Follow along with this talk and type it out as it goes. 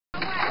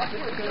Take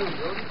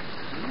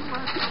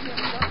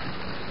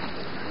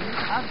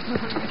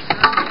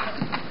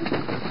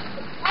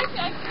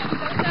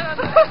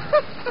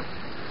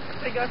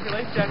off your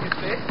life jacket,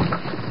 Faith.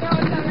 No,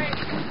 it's alright.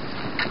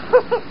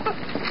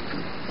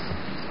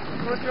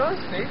 What's wrong,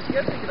 Faith? You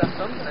gotta take it off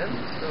sometime.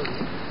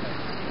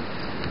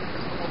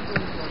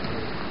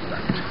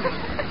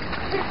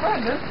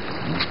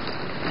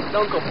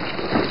 Uncle,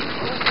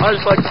 I'd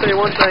just like to say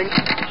one thing.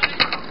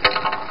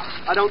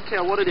 I don't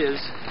care what it is.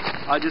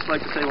 I'd just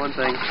like to say one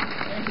thing.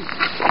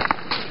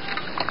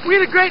 We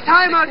had a great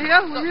time out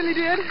here. We really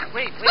did.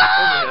 Wait.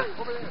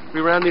 Over there. We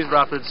ran these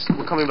rapids.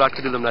 We're coming back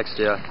to do them next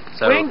year.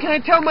 So. Wayne, can I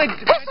tell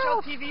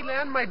TV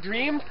Land my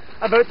dream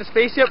about the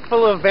spaceship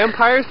full of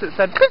vampires that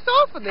said "piss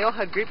off" and they all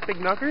had great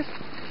big knockers?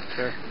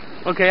 Sure.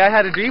 Okay, I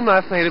had a dream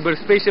last night about a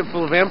spaceship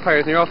full of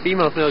vampires and they're all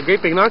females and they all had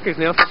great big knockers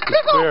and they all said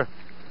 "piss off."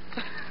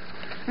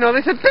 No,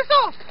 they said "piss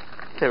off."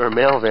 They were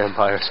male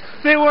vampires.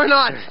 They were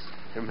not.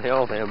 They're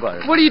male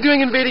vampires. What are you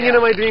doing invading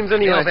into my dreams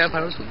anyway? Male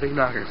vampires with big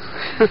knockers.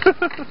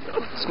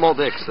 Small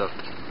dicks, though.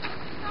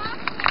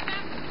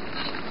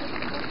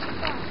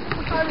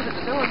 What time is it?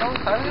 Is it a long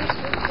time?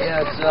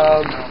 Yeah, it's,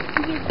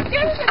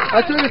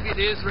 I'll tell you what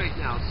it is right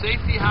now.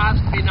 Safety has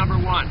to be number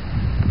one.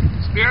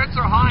 Spirits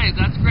are high.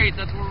 That's great.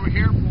 That's what we're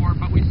here for.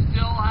 But we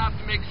still have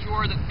to make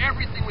sure that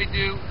everything we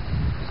do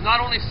is not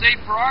only safe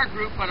for our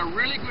group, but a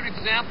really good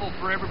example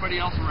for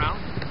everybody else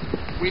around.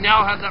 We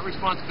now have that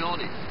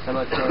responsibility. Kind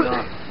of like going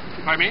off.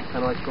 Pardon me?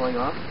 Kind of like going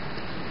off?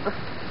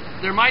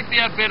 There might be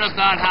a bit of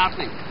that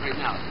happening right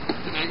now.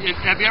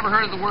 Have you ever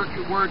heard of the word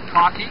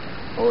cocky?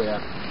 Oh,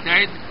 yeah.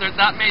 Okay,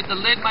 the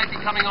lid might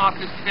be coming off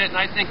just a bit, and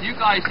I think you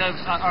guys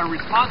are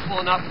responsible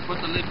enough to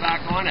put the lid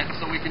back on it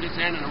so we can just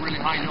end on a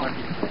really high note.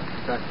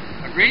 Okay.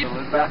 Agreed?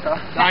 The lid back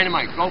off?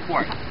 Dynamite. Go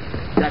for it.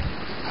 Check.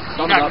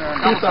 Thumbs up.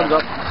 Two thumbs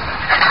up.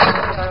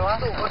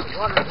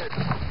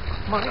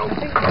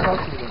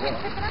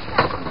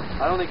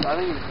 I think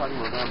he was talking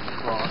about them.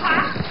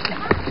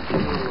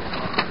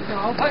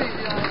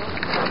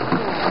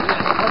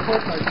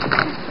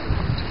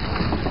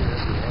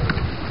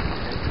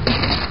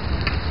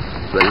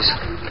 Please.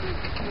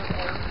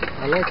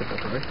 I like it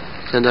that way.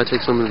 Can I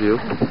take some of you? I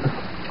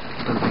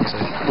don't think so.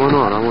 Why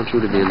not? I want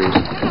you to be in these.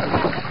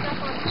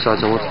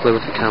 Besides, I want to play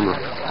with the camera.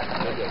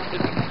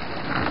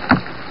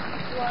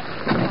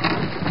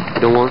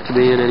 You don't want to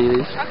be in any of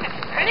these? Okay.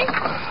 Ready?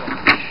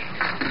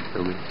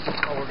 Show me.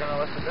 Oh, we're going to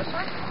listen to this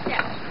one? Yeah.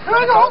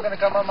 It's all going to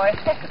come on my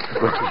head.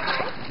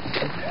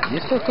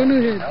 Yes, sir, canoe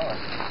head.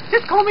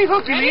 Just call me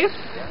Hooky, please.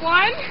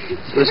 One.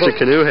 Mr.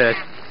 Canoe Head.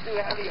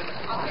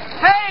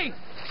 Hey!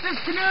 This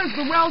canoe's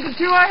been welded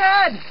to our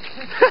head!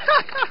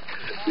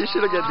 You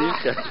should have got these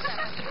guys.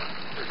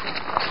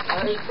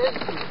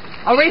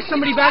 I'll race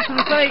somebody back to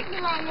the site.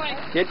 The wrong way.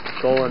 Get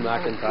going,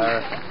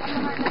 McIntyre.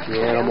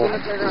 You animal.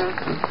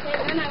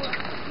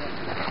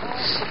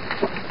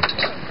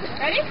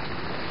 Ready?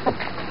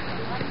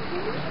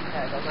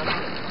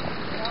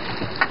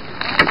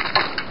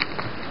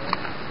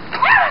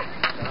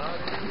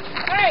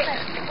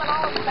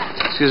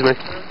 Excuse me.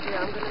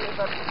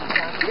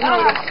 You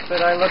noticed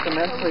that I look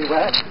immensely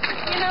wet?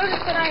 You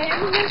notice that I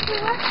am immensely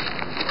wet?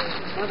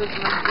 What is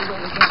immensely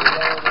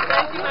wet?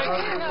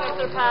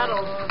 The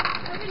paddles.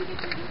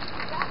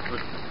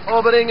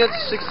 Orbiting at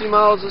 60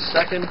 miles a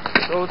second.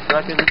 So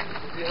second.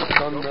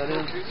 Sun that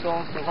is so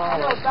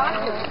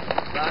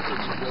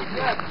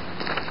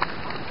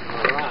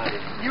Alright.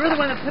 You were the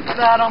one that put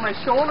that on my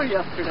shoulder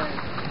yesterday.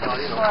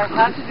 So I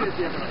had to do it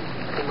the other way.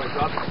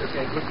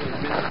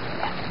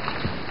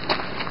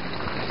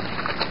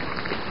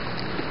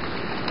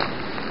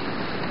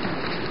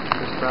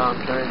 Miss Brown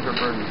carrying her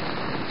burden.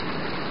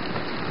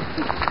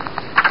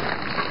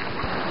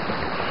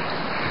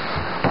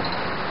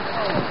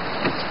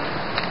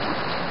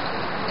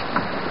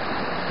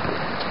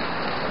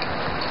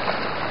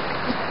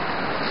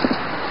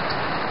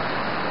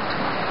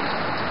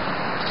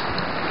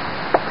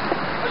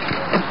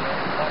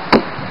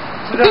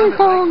 Ping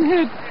pong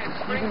hit.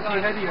 You can see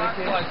heady,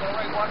 okay? What's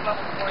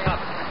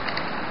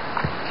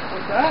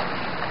that?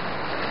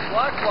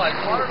 Black flies,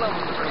 water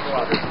levels are pretty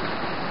low.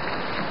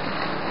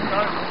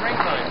 Not in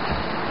springtime.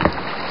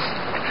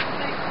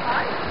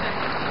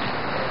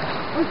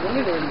 I was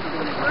wondering where this was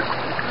going.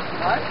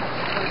 What?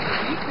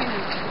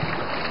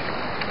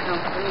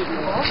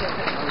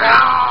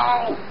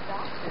 Ow!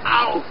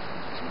 Ow!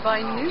 By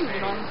noon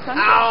on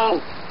Sunday. Ow!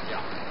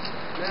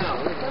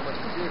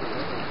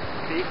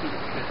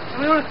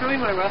 Somebody want to throw me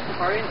my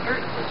Rastafarian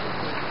shirt?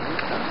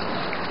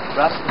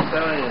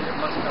 Rastafarian.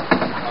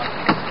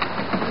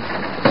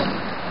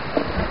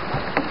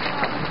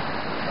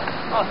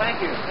 Oh, thank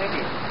you. Thank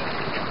you.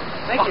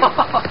 Thank you.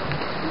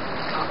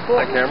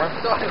 That camera?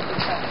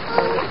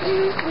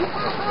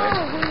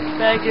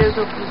 Thank you.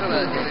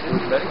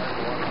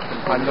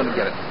 I'm going to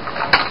get it.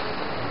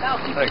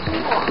 Thanks.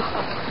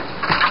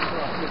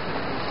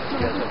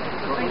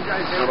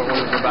 I don't want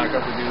to go back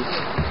up and do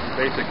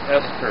basic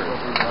S curve.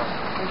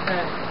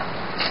 Okay.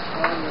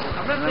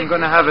 I'm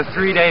going to have a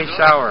 3-day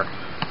shower.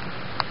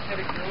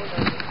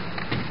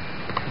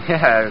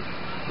 Yeah,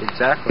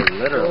 Exactly,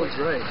 literally.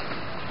 That's right.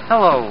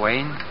 Hello,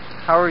 Wayne.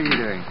 How are you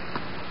doing?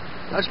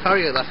 How much power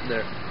you got left in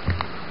there?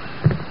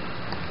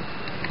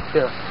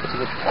 Yeah, that's a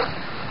good.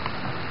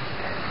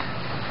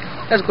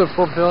 That's a good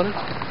front building.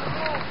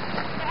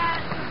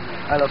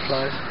 I love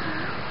flies.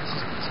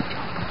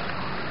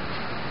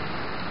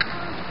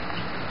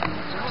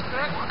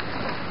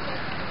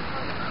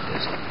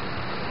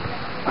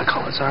 My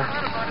comments are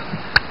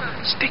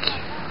sticky.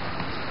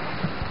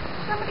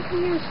 Somebody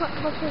come here and swap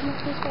the books with my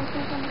face back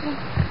there on the ground.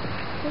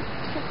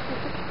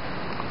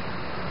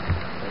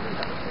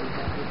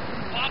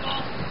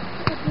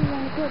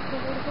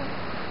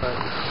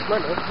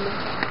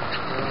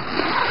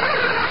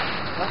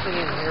 Nothing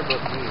in here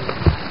but me.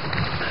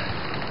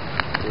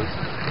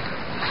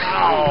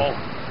 Ow!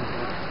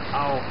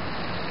 Ow.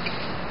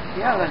 Do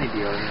you have any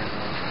deodorant?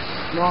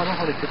 No, I don't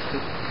have any good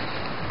food.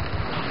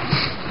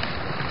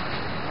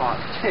 Hot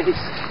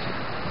taste.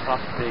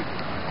 Hot steak.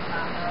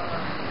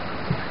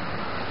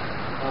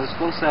 I was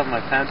supposed to have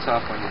my pants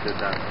off when you did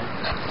that, right?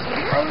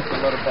 I was a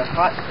little bit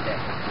hot today.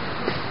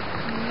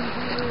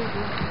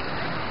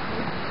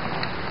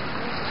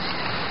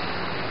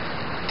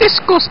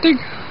 Disgusting!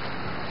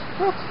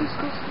 That's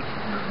disgusting.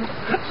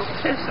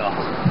 Piss off.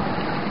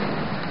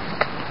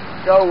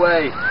 Go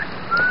away.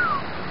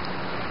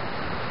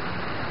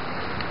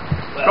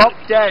 Drop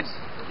dead.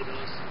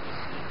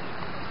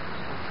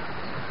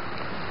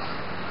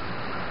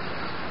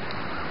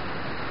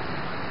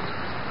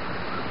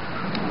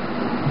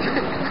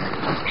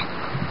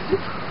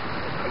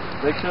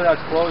 Make sure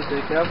that's closed,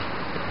 eh, Kev?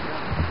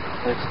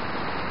 Thanks.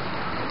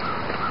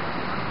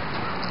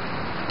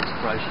 I'm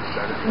surprised she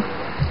started doing that.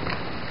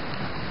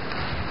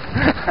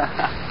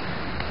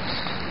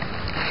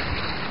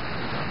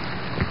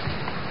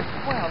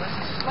 Wow, this is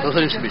slightly Those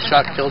things should be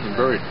different. shot, killed, and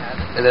buried,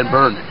 and then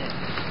burned.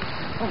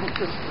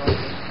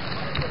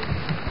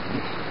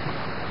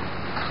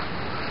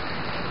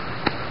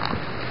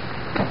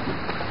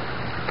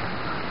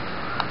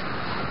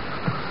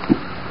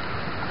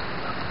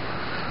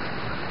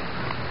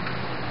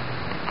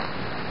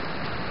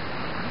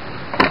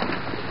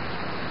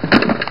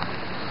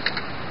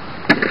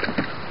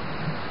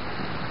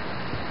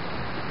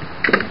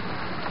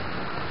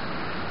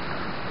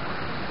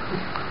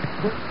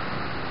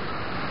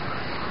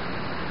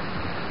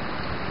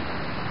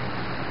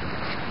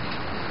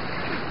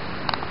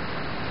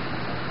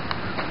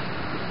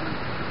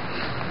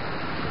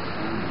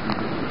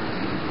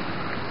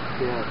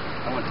 Yeah,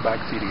 I went to back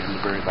seat again,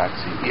 the very back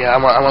seat. Yeah, I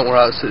went where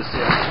I was. Yeah.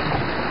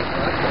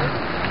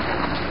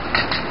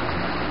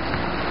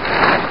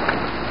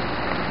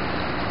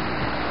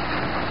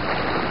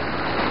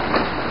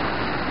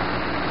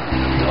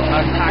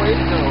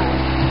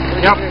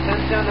 Yep.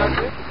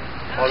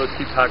 All this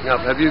keeps hacking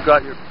up. Have you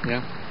got your...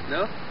 Yeah.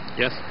 No?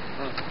 Yes.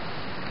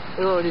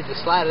 We don't need to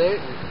slide it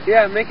out.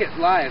 Yeah, make it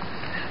live.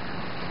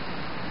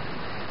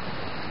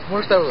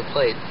 Where's that with a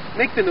plate?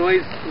 Make the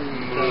noise.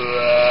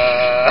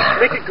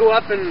 Make it go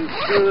up and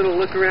do a little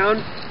look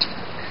around.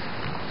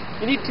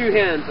 You need two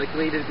hands, like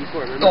we did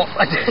before, remember? Oh,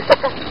 I did.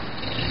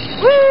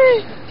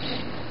 Whee!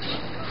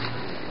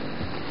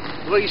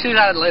 Well, you should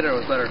have had it later. It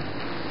was better.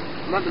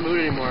 I'm not in the mood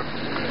anymore.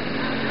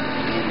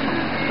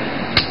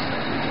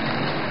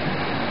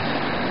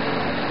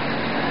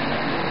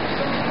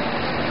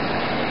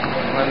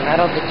 When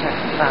metal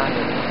detects sound.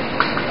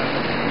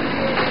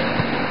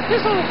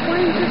 This old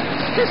flame just,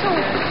 this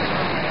old.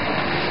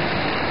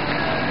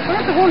 I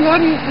have to hold on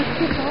to you to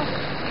take this off.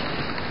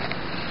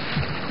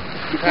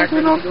 Because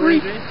we're not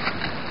free.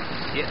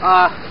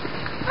 Yeah.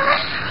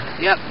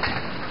 Yep.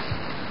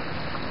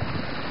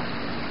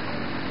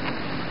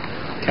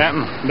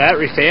 Captain,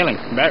 battery failing.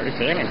 Battery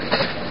failing.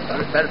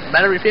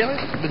 Battery failing?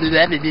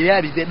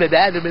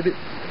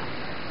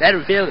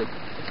 Battery failing.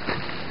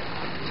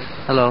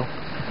 Hello.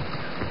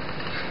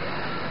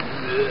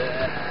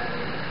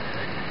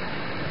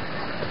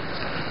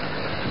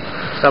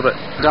 Stop it.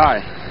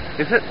 Die.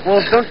 Is it?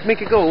 Well, don't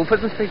make it go. We'll put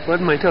some fake blood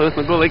in my toes and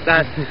we'll go like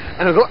that.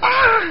 And I'll go,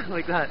 ah!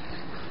 Like that.